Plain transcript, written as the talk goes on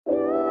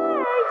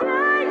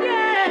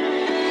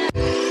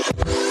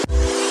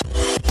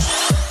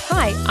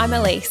I'm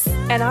Elise.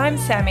 And I'm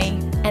Sammy.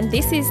 And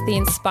this is the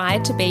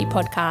Inspired to Be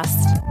podcast.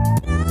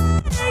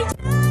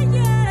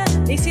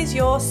 This is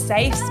your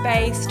safe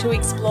space to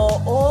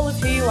explore all of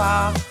who you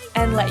are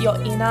and let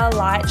your inner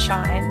light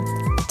shine.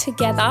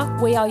 Together,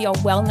 we are your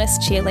wellness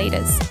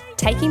cheerleaders,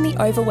 taking the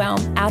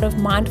overwhelm out of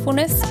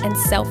mindfulness and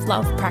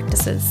self-love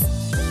practices.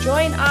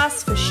 Join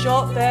us for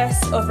short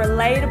bursts of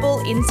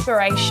relatable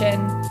inspiration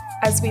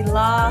as we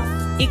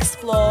laugh,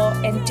 explore,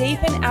 and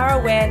deepen our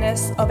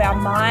awareness of our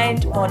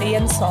mind, body,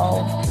 and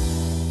soul.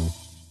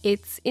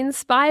 It's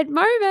Inspired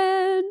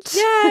Moment.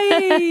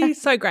 Yay!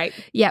 So great.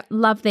 Yep,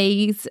 love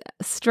these.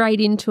 Straight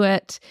into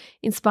it.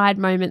 Inspired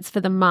Moments for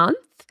the month.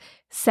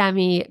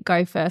 Sammy,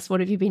 go first.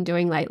 What have you been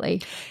doing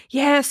lately?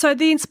 Yeah, so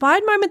the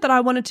inspired moment that I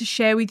wanted to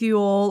share with you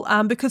all,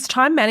 because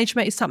time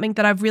management is something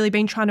that I've really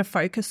been trying to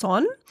focus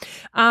on.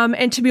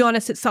 And to be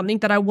honest, it's something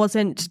that I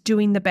wasn't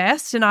doing the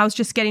best. And I was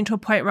just getting to a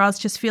point where I was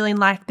just feeling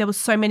like there was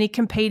so many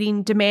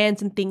competing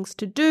demands and things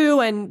to do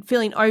and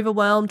feeling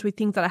overwhelmed with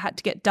things that I had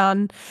to get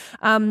done.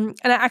 And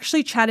I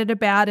actually chatted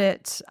about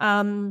it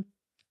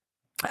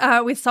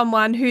with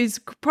someone who's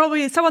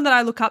probably someone that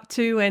I look up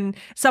to and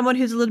someone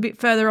who's a little bit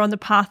further on the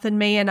path than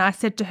me. And I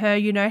said to her,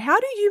 you know, how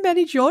do you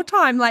manage your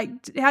time? Like,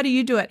 how do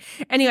you do it?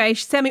 Anyway,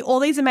 she sent me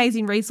all these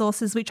amazing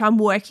resources, which I'm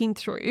working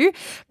through.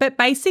 But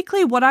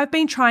basically what I've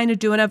been trying to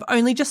do, and I've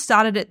only just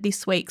started it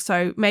this week,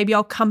 so maybe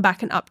I'll come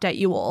back and update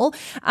you all.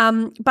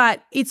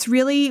 But it's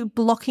really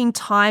blocking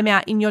time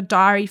out in your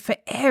diary for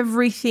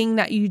everything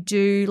that you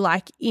do,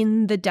 like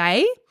in the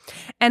day.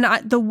 And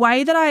the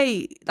way that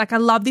I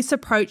love this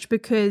approach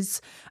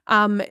because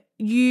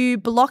you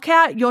block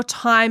out your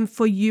time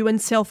for you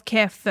and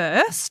self-care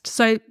first.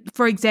 So,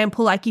 for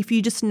example, like if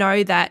you just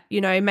know that,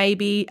 you know,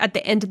 maybe at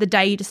the end of the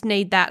day you just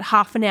need that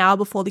half an hour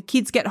before the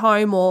kids get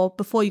home or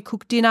before you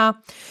cook dinner,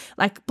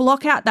 like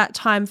block out that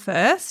time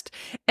first.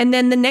 And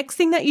then the next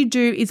thing that you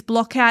do is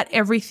block out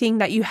everything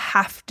that you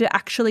have to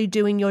actually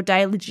do in your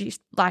day,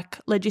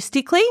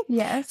 logistically.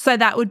 Yes. So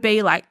that would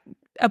be like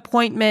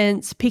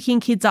appointments, picking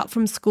kids up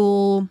from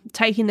school,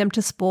 taking them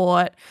to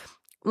sport,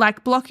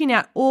 like blocking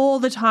out all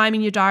the time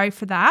in your diary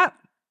for that.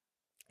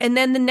 And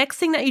then the next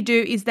thing that you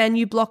do is then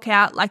you block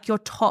out like your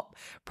top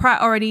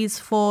priorities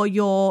for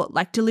your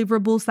like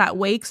deliverables that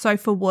week. So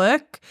for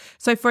work.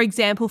 So for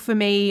example, for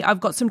me, I've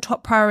got some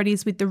top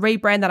priorities with the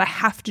rebrand that I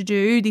have to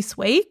do this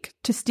week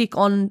to stick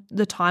on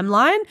the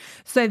timeline.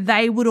 So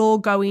they would all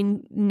go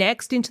in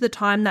next into the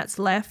time that's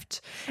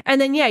left.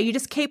 And then, yeah, you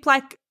just keep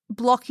like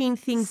blocking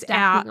things Stacking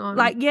out. on.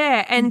 Like,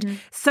 yeah. And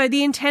so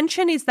the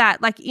intention is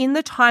that like in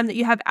the time that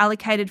you have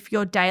allocated for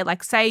your day,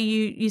 like say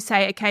you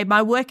say, okay,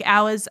 my work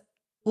hours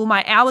or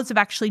my hours of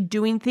actually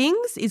doing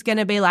things is going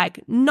to be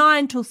like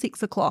 9 till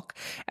 6 o'clock.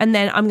 And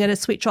then I'm going to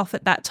switch off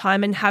at that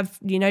time and have,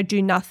 you know,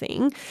 do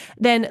nothing.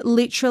 Then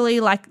literally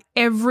like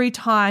every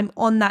time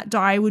on that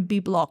diary would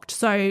be blocked.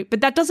 So, but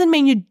that doesn't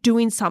mean you're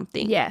doing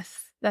something. Yes.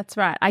 That's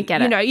right. I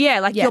get it. You know, yeah,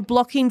 like you're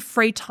blocking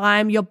free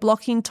time, you're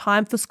blocking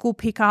time for school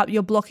pickup,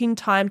 you're blocking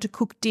time to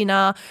cook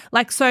dinner.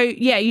 Like, so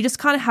yeah, you just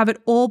kind of have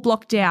it all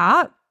blocked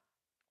out.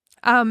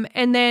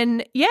 And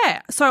then,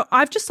 yeah, so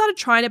I've just started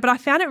trying it, but I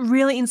found it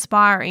really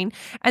inspiring.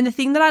 And the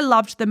thing that I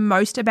loved the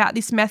most about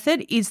this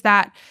method is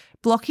that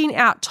blocking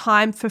out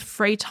time for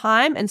free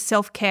time and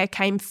self-care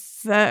came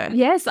first.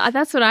 Yes,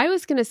 that's what I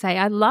was going to say.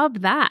 I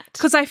love that.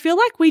 Because I feel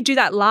like we do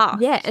that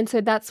last. Yeah, and so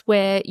that's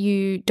where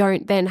you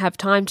don't then have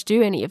time to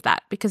do any of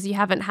that because you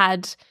haven't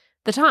had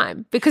the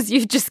time because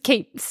you just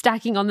keep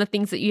stacking on the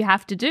things that you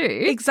have to do.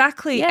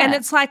 Exactly. Yeah. And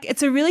it's like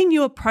it's a really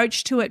new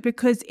approach to it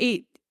because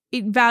it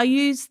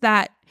values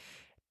that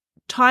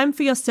time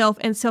for yourself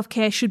and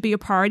self-care should be a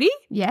priority.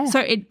 Yeah. So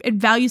it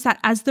values that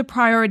as the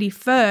priority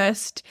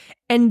first,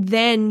 and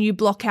then you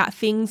block out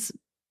things,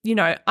 you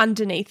know,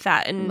 underneath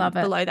that and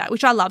below that,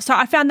 which I love. So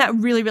I found that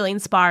really, really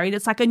inspiring.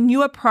 It's like a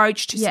new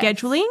approach to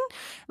scheduling,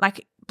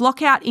 like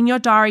block out in your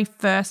diary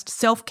first,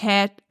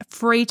 self-care,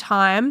 free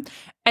time,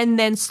 and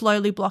then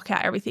slowly block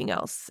out everything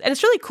else. And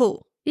it's really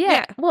cool.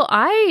 Yeah. Well,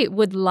 I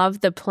would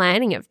love the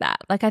planning of that.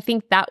 Like, I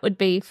think that would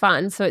be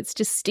fun. So it's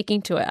just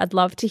sticking to it. I'd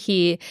love to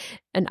hear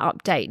an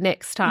update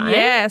next time.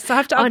 Yes, I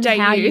have to update on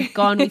how you. You've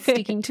gone with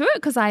sticking to it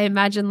because I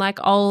imagine like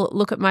I'll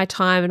look at my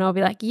time and I'll be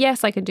like,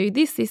 yes, I can do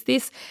this.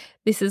 This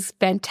is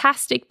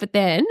fantastic. But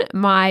then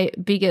my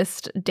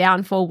biggest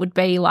downfall would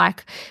be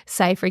like,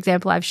 say, for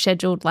example, I've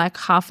scheduled like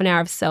half an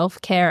hour of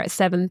self-care at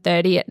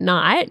 7:30 at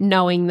night,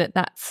 knowing that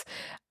that's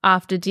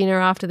after dinner,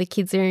 after the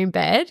kids are in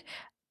bed.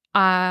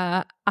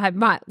 I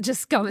might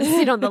just go and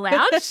sit on the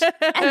lounge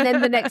and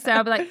then the next day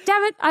I'll be like,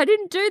 damn it, I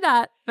didn't do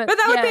that. But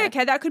that would be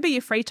okay. That could be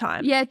your free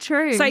time. Yeah,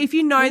 true. So if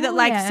you know that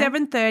like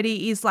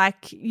 7:30 is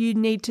like you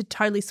need to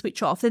totally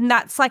switch off, then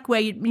that's like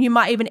where you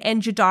might even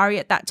end your diary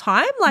at that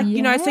time. Like,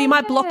 you know, so you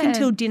might block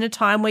until dinner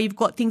time where you've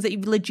got things that you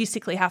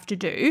logistically have to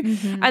do.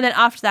 Mm-hmm. And then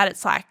after that,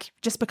 it's like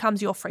just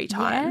becomes your free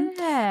time.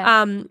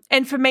 Yeah.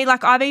 And for me,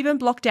 like I've even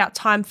blocked out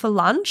time for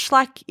lunch.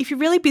 Like if you're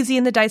really busy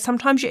in the day,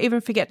 sometimes you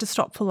even forget to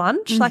stop for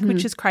lunch, like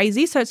which is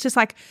crazy. So it's just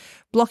like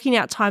blocking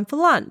out time for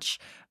lunch,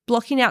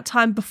 blocking out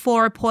time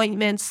before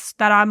appointments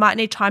that I might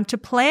need time to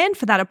plan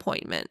for that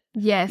appointment.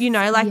 Yes. You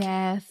know, like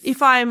yes.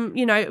 if I'm,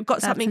 you know,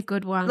 got That's something a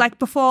good one. like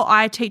before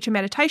I teach a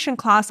meditation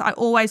class, I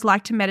always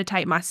like to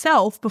meditate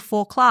myself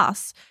before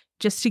class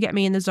just to get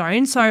me in the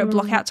zone. So I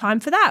block out time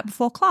for that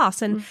before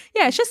class. And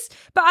yeah, it's just,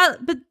 but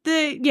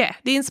the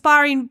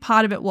inspiring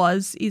part of it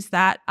is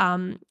that,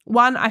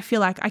 one, I feel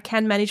like I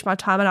can manage my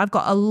time and I've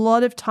got a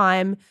lot of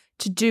time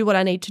to do what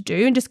I need to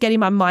do and just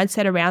getting my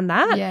mindset around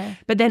that. Yeah.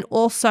 But then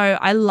also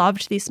I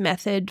loved this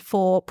method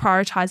for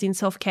prioritizing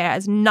self-care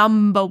as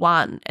number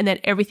one, and then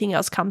everything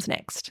else comes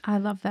next. I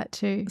love that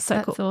too. So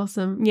that's cool.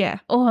 awesome. Yeah.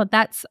 Oh,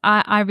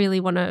 I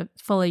really want to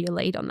follow your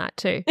lead on that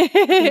too. I'm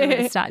going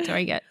to start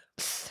doing it.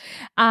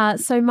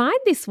 So mine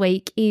this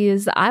week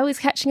is I was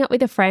catching up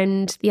with a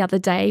friend the other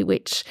day,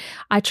 which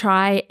I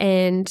try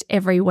and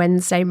every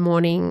Wednesday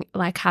morning,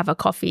 like have a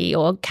coffee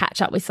or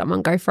catch up with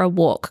someone, go for a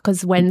walk,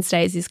 because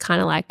Wednesdays is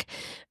kind of like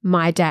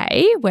my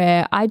day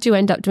where I do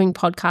end up doing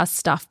podcast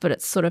stuff, but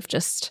it's sort of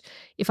just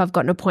if I've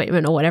got an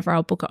appointment or whatever,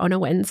 I'll book it on a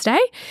Wednesday.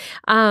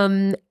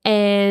 And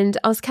I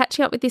was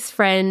catching up with this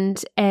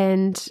friend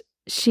and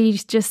she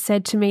just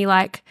said to me,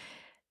 like,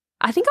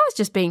 I think I was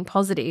just being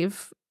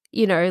positive,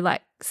 you know,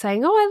 like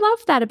saying, oh, I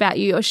love that about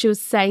you. Or she was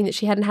saying that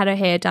she hadn't had her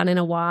hair done in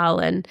a while.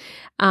 And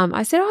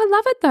I said, oh, I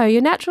love it though.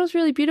 Your natural is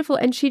really beautiful.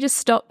 And she just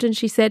stopped and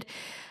she said,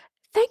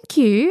 thank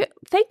you.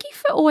 Thank you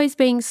for always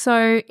being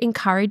so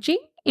encouraging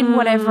in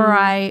whatever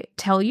I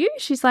tell you.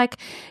 She's like,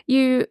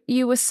 you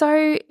were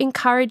so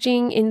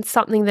encouraging in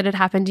something that had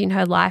happened in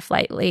her life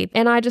lately.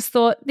 And I just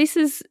thought this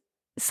is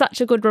such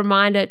a good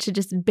reminder to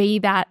just be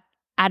that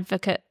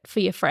advocate for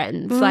your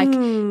friends. Like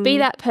be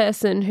that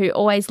person who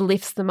always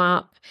lifts them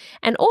up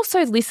and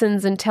also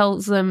listens and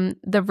tells them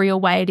the real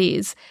way it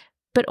is,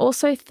 but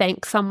also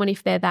thank someone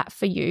if they're that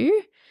for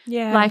you.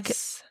 Yeah. Like,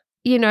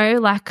 you know,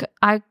 like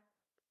I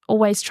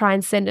always try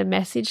and send a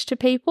message to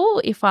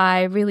people if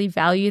I really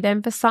value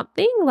them for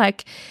something,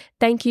 like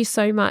thank you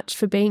so much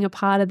for being a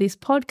part of this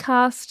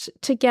podcast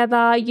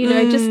together, you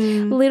know, just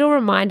little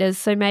reminders.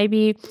 So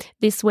maybe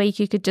this week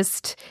you could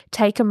just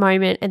take a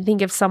moment and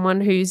think of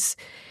someone who's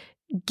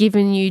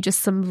given you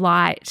just some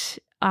light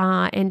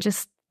and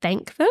just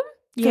thank them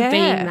for being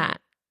that.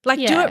 Like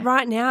do it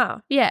right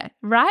now. Yeah,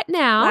 right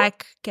now.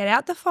 Like get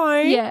out the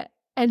phone. Yeah,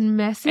 and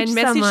message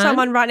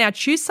someone right now.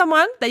 Choose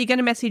someone that you're going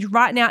to message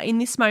right now in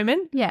this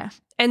moment. Yeah.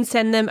 And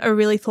send them a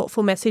really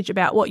thoughtful message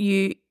about what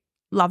you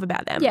love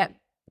about them. Yeah,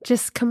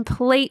 just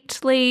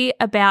completely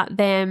about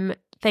them,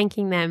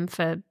 thanking them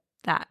for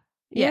that.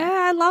 Yeah,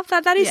 I love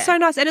that. That is so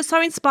nice and it's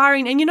so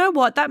inspiring. And you know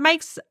what? That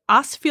makes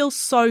us feel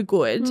so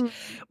good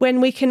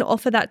when we can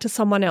offer that to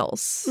someone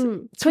else.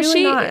 It's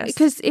really nice.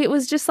 Because it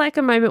was just like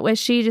a moment where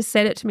she just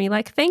said it to me,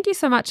 like, thank you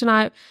so much. And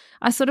I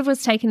sort of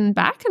was taken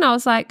back and I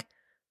was like,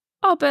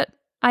 oh, but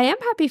I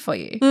am happy for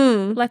you.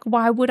 Like,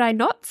 why would I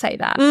not say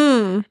that?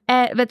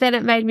 But then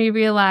it made me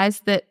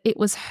realize that it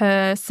was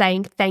her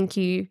saying thank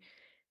you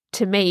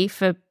to me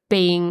for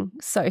being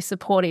so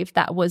supportive.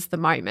 That was the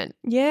moment.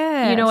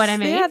 Yeah. You know what I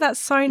mean? Yeah, that's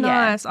so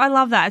nice. I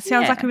love that. It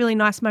sounds like a really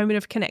nice moment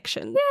of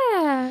connection.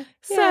 Yeah.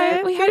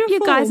 So we hope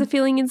you guys are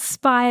feeling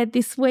inspired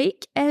this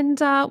week. And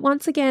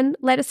once again,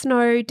 let us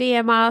know,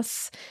 DM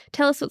us,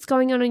 tell us what's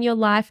going on in your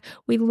life.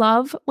 We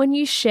love when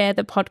you share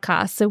the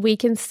podcast so we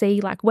can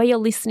see like where you're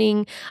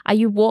listening. Are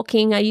you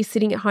walking? Are you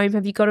sitting at home?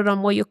 Have you got it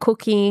on while you're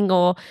cooking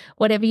or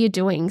whatever you're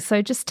doing?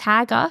 So just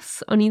tag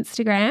us on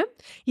Instagram.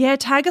 Yeah,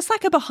 tag us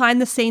like a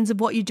behind the scenes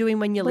of what you're doing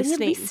when you're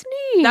listening.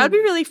 That would be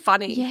really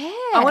funny. Yeah.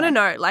 I want to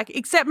know, like,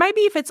 except maybe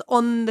if it's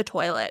on the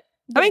toilet.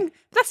 I mean,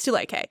 that's still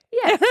okay.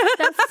 Yeah.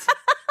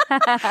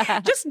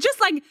 That's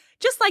just like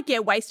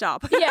waist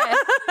up. Yeah.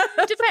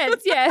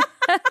 Depends, yeah.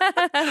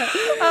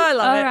 I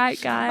love it. All right,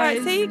 guys. All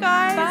right, see you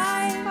guys.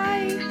 Bye.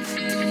 Bye.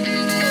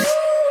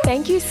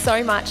 Thank you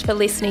so much for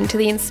listening to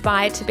the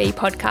Inspired to Be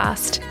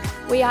podcast.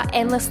 We are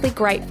endlessly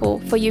grateful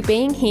for you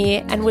being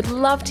here and would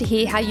love to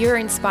hear how you're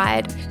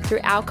inspired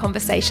through our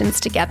conversations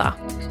together.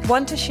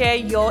 Want to share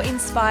your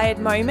inspired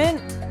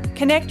moment?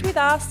 Connect with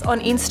us on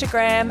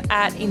Instagram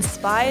at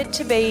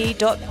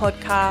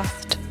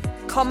inspiredtobe.podcast.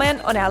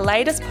 Comment on our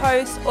latest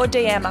post or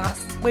DM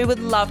us. We would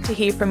love to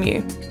hear from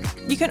you.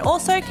 You can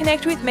also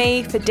connect with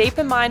me for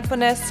deeper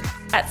mindfulness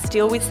at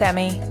Still with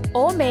Sammy.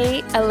 Or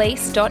me,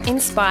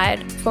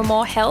 Elise.inspired, for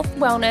more health,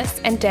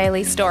 wellness and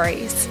daily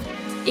stories.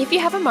 If you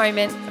have a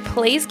moment,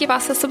 please give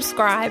us a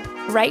subscribe,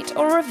 rate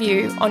or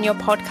review on your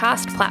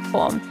podcast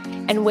platform,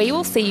 and we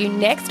will see you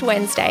next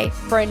Wednesday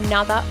for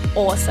another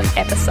awesome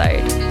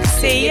episode.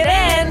 See you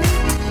then!